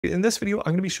In this video,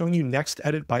 I'm going to be showing you Next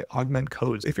Edit by Augment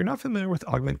Code. If you're not familiar with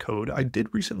Augment Code, I did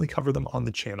recently cover them on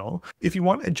the channel. If you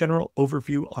want a general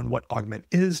overview on what Augment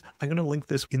is, I'm going to link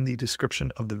this in the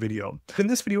description of the video. In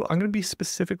this video, I'm going to be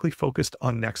specifically focused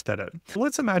on Next Edit.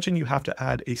 Let's imagine you have to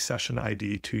add a session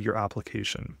ID to your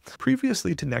application.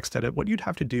 Previously to Next Edit, what you'd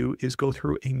have to do is go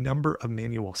through a number of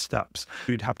manual steps.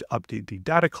 You'd have to update the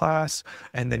data class,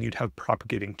 and then you'd have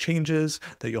propagating changes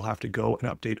that you'll have to go and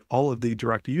update all of the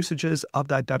direct usages of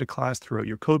that data class throughout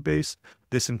your code base.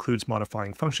 This includes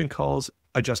modifying function calls,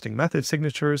 adjusting method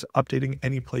signatures, updating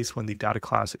any place when the data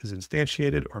class is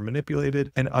instantiated or manipulated,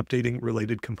 and updating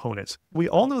related components. We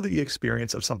all know the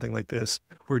experience of something like this,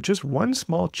 where just one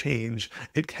small change,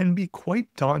 it can be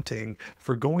quite daunting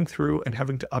for going through and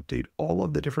having to update all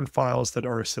of the different files that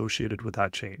are associated with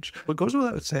that change. It goes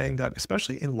without saying that,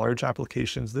 especially in large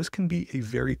applications, this can be a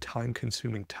very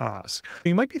time-consuming task.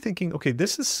 You might be thinking, okay,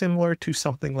 this is similar to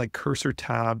something like Cursor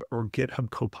Tab or GitHub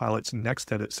Copilot's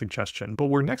Next Edit suggestion, but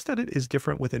where Next Edit is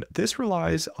different within, this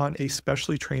relies on a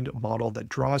specially trained model that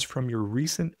draws from your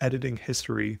recent editing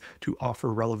history to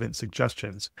offer relevant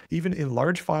suggestions. Even in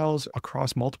large files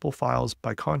across multiple files,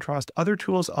 by contrast, other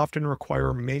tools often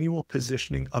require manual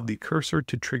positioning of the cursor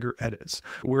to trigger edits,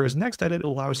 whereas Next Edit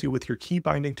allows you with your key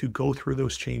binding to go through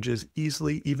those changes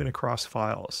easily, even across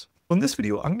files. In this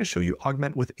video, I'm going to show you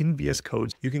Augment within VS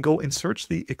Code. You can go and search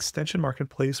the extension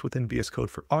marketplace within VS Code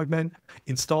for Augment,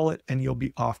 install it, and you'll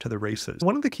be off to the races.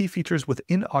 One of the key features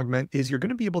within Augment is you're going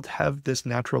to be able to have this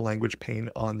natural language pane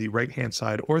on the right-hand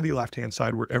side or the left-hand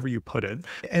side, wherever you put it.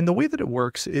 And the way that it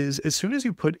works is as soon as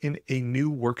you put in a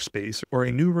new workspace or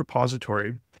a new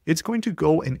repository, it's going to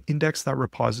go and index that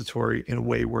repository in a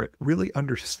way where it really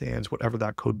understands whatever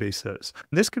that code base is.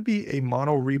 This could be a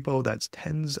mono repo that's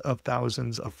tens of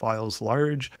thousands of files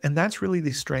large, and that's really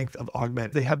the strength of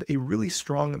Augment. They have a really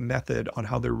strong method on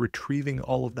how they're retrieving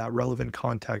all of that relevant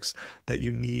context that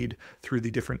you need through the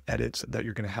different edits that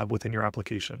you're going to have within your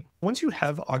application. Once you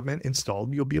have Augment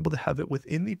installed, you'll be able to have it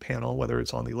within the panel, whether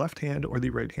it's on the left-hand or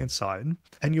the right-hand side,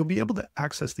 and you'll be able to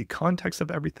access the context of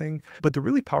everything. But the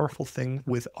really powerful thing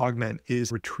with Augment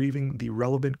is retrieving the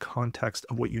relevant context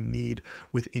of what you need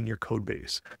within your code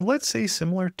base. Let's say,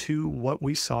 similar to what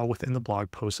we saw within the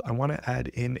blog post, I want to add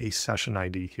in a session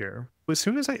ID here. As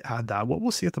soon as I add that, what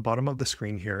we'll see at the bottom of the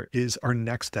screen here is our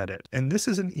next edit. And this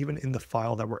isn't even in the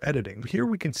file that we're editing. Here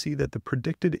we can see that the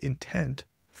predicted intent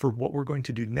for what we're going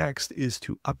to do next is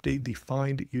to update the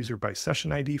find user by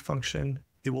session ID function.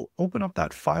 It will open up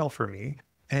that file for me,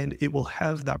 and it will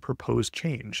have that proposed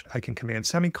change. I can command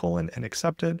semicolon and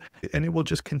accept it, and it will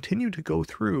just continue to go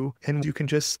through, and you can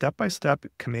just step by step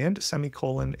command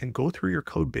semicolon and go through your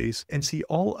code base and see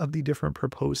all of the different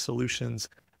proposed solutions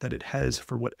that it has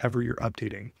for whatever you're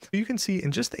updating. You can see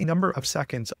in just a number of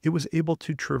seconds, it was able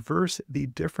to traverse the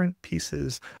different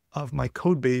pieces of my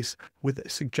code base with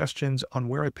suggestions on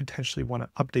where I potentially want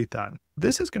to update that.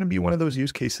 This is going to be one of those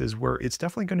use cases where it's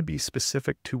definitely going to be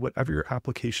specific to whatever your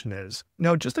application is.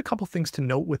 Now, just a couple things to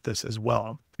note with this as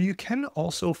well. You can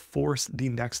also force the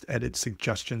next edit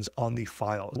suggestions on the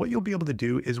file. What you'll be able to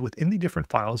do is within the different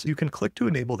files, you can click to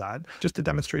enable that. Just to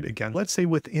demonstrate again, let's say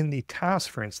within the task,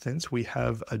 for instance, we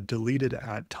have a deleted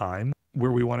at time,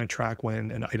 where we want to track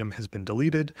when an item has been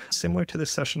deleted. Similar to the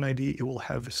session ID, it will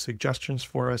have suggestions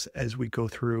for us as we go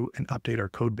through and update our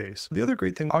code base. The other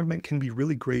great thing, Augment can be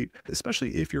really great,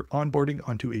 especially if you're onboarding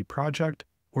onto a project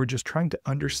or just trying to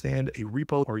understand a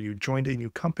repo, or you joined a new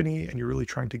company and you're really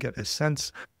trying to get a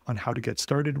sense on how to get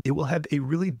started. It will have a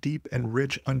really deep and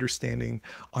rich understanding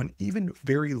on even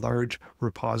very large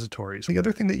repositories. The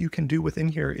other thing that you can do within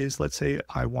here is, let's say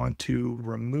I want to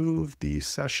remove the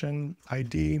session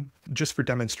ID just for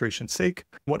demonstration's sake.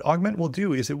 What Augment will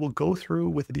do is it will go through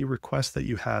with the request that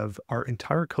you have our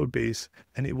entire code base,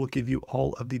 and it will give you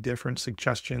all of the different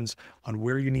suggestions on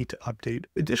where you need to update.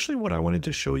 Additionally, what I wanted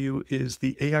to show you is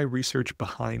the AI research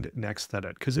behind Next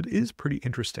Edit, because it is pretty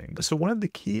interesting. So one of the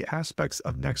key aspects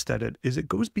of Next Edit is it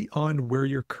goes beyond where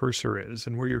your cursor is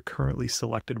and where you're currently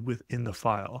selected within the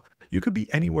file. You could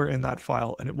be anywhere in that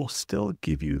file and it will still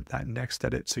give you that next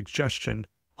edit suggestion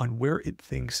on where it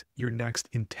thinks your next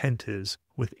intent is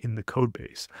within the code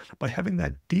base. By having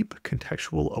that deep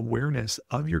contextual awareness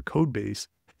of your code base,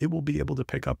 it will be able to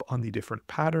pick up on the different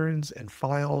patterns and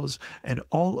files and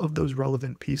all of those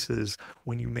relevant pieces.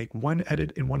 When you make one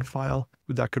edit in one file,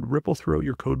 that could ripple throughout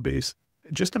your code base.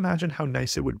 Just imagine how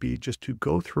nice it would be just to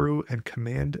go through and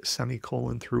command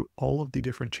semicolon through all of the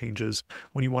different changes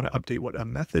when you want to update what a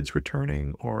method's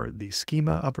returning or the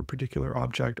schema of a particular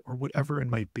object or whatever it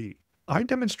might be. I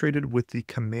demonstrated with the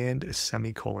command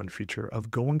semicolon feature of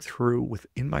going through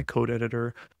within my code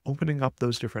editor, opening up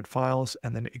those different files,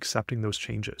 and then accepting those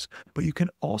changes. But you can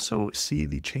also see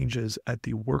the changes at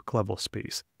the work level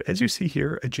space. As you see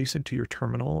here, adjacent to your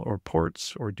terminal or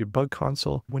ports or debug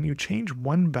console, when you change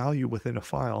one value within a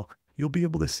file, you'll be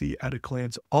able to see at a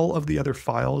glance all of the other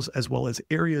files as well as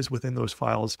areas within those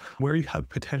files where you have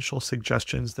potential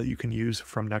suggestions that you can use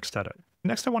from NextEdit.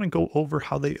 Next, I want to go over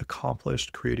how they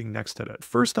accomplished creating NextEdit.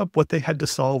 First up, what they had to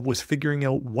solve was figuring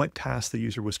out what task the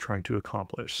user was trying to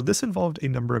accomplish. So this involved a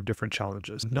number of different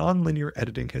challenges. Non-linear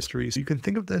editing history. So you can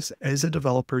think of this as a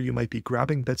developer, you might be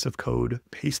grabbing bits of code,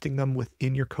 pasting them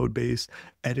within your code base,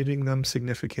 editing them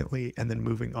significantly, and then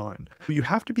moving on. But you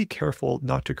have to be careful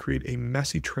not to create a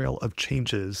messy trail of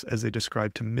changes, as they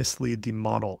describe, to mislead the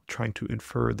model, trying to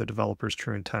infer the developer's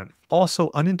true intent.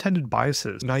 Also, unintended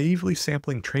biases. Naively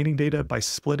sampling training data by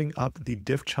splitting up the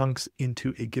diff chunks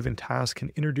into a given task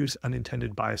can introduce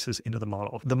unintended biases into the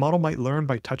model. The model might learn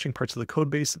by touching parts of the code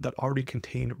base that already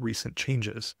contain recent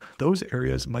changes. Those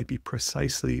areas might be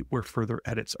precisely where further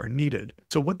edits are needed.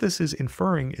 So what this is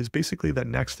inferring is basically that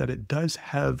NextEdit does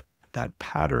have that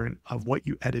pattern of what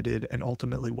you edited and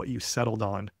ultimately what you settled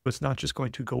on. It's not just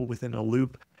going to go within a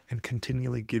loop and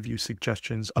continually give you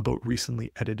suggestions about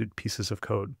recently edited pieces of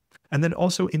code. And then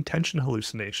also intention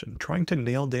hallucination, trying to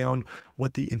nail down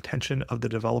what the intention of the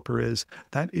developer is.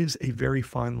 That is a very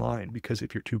fine line, because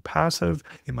if you're too passive,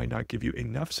 it might not give you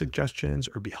enough suggestions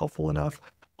or be helpful enough.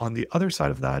 On the other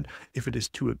side of that, if it is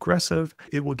too aggressive,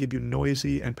 it will give you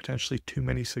noisy and potentially too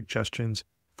many suggestions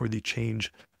for the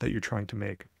change that you're trying to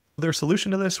make. Their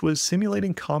solution to this was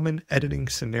simulating common editing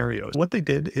scenarios. What they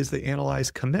did is they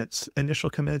analyzed commits, initial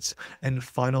commits, and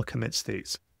final commit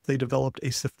states. They developed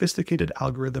a sophisticated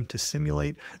algorithm to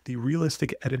simulate the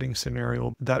realistic editing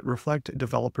scenario that reflect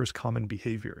developers' common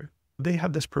behavior. They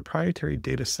have this proprietary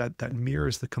data set that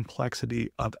mirrors the complexity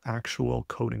of actual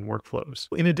coding workflows.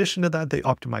 In addition to that, they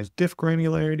optimize diff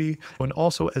granularity, and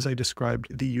also, as I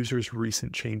described, the user's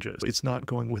recent changes. It's not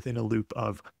going within a loop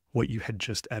of what you had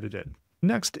just edited.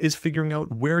 Next is figuring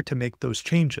out where to make those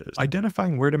changes.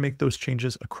 Identifying where to make those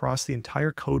changes across the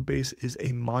entire code base is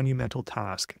a monumental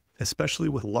task, especially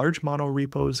with large mono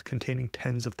repos containing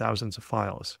tens of thousands of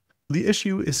files. The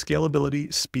issue is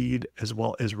scalability, speed, as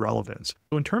well as relevance.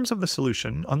 So in terms of the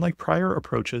solution, unlike prior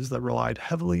approaches that relied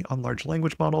heavily on large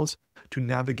language models to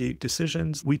navigate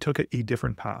decisions, we took a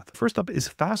different path. First up is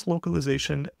fast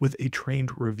localization with a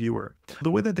trained reviewer.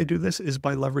 The way that they do this is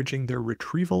by leveraging their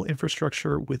retrieval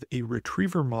infrastructure with a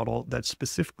retriever model that's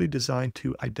specifically designed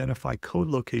to identify code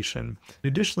location.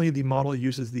 Additionally, the model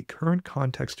uses the current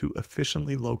context to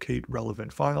efficiently locate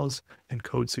relevant files and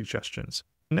code suggestions.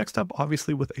 Next up,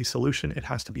 obviously with a solution, it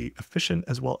has to be efficient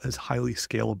as well as highly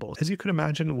scalable. As you can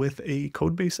imagine, with a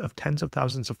code base of tens of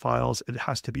thousands of files, it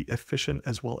has to be efficient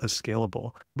as well as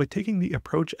scalable. By taking the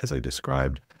approach as I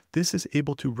described, this is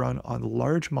able to run on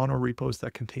large mono repos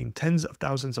that contain tens of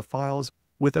thousands of files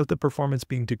without the performance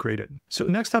being degraded. So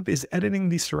next up is editing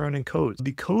the surrounding code.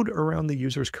 The code around the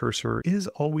user's cursor is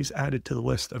always added to the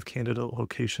list of candidate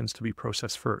locations to be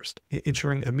processed first,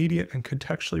 ensuring immediate and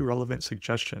contextually relevant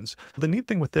suggestions. The neat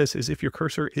thing with this is if your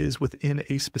cursor is within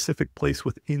a specific place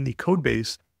within the code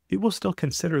base, it will still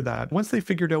consider that. Once they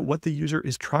figured out what the user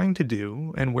is trying to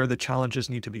do and where the challenges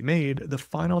need to be made, the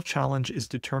final challenge is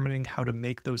determining how to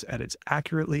make those edits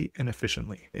accurately and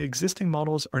efficiently. Existing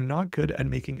models are not good at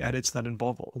making edits that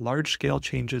involve large-scale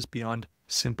changes beyond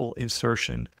simple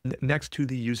insertion next to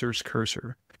the user's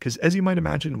cursor. Because as you might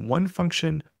imagine, one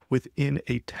function within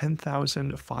a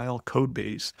 10,000 file code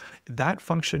base, that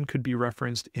function could be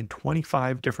referenced in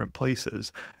 25 different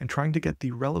places, and trying to get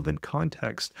the relevant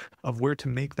context of where to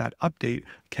make that update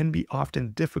can be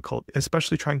often difficult,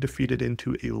 especially trying to feed it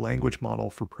into a language model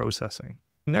for processing.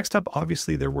 Next up,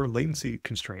 obviously, there were latency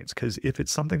constraints, because if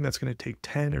it's something that's going to take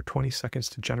 10 or 20 seconds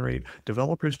to generate,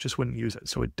 developers just wouldn't use it.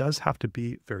 So it does have to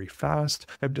be very fast.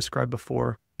 I've described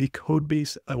before, the code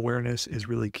base awareness is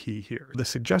really key here. The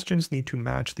suggestions need to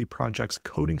match the project's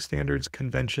coding standards,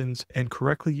 conventions, and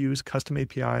correctly use custom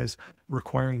APIs,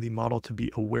 requiring the model to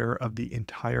be aware of the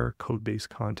entire code base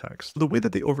context. The way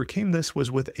that they overcame this was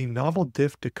with a novel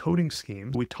diff decoding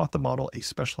scheme. We taught the model a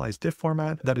specialized diff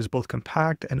format that is both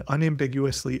compact and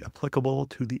unambiguously applicable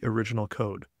to the original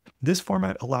code. This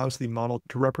format allows the model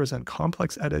to represent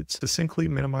complex edits, succinctly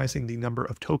minimizing the number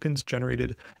of tokens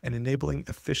generated and enabling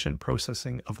efficient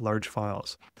processing of large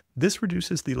files. This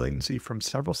reduces the latency from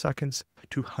several seconds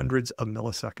to hundreds of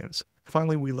milliseconds.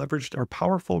 Finally, we leveraged our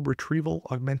powerful retrieval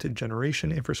augmented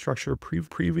generation infrastructure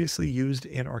previously used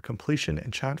in our completion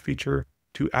and chat feature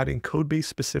to adding codebase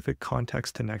specific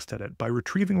context to NextEdit. By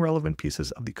retrieving relevant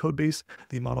pieces of the codebase,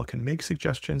 the model can make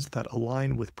suggestions that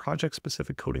align with project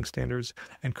specific coding standards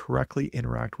and correctly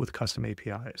interact with custom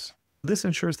APIs. This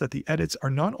ensures that the edits are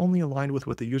not only aligned with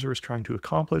what the user is trying to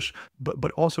accomplish,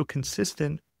 but also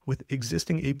consistent with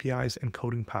existing APIs and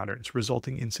coding patterns,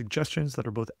 resulting in suggestions that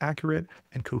are both accurate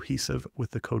and cohesive with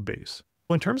the codebase.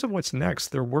 Well, in terms of what's next,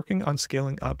 they're working on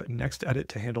scaling up NextEdit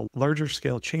to handle larger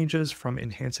scale changes, from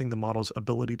enhancing the model's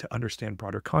ability to understand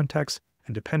broader context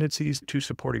and dependencies to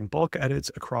supporting bulk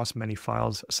edits across many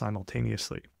files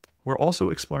simultaneously. We're also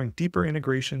exploring deeper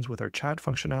integrations with our chat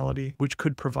functionality, which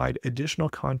could provide additional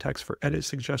context for edit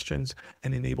suggestions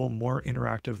and enable more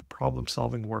interactive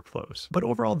problem-solving workflows. But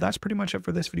overall, that's pretty much it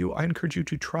for this video. I encourage you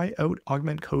to try out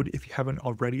Augment Code if you haven't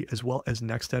already, as well as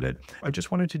NextEdit. I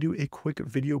just wanted to do a quick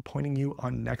video pointing you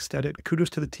on NextEdit. Kudos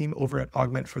to the team over at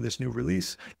Augment for this new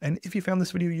release. And if you found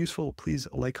this video useful, please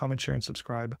like, comment, share, and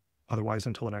subscribe. Otherwise,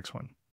 until the next one.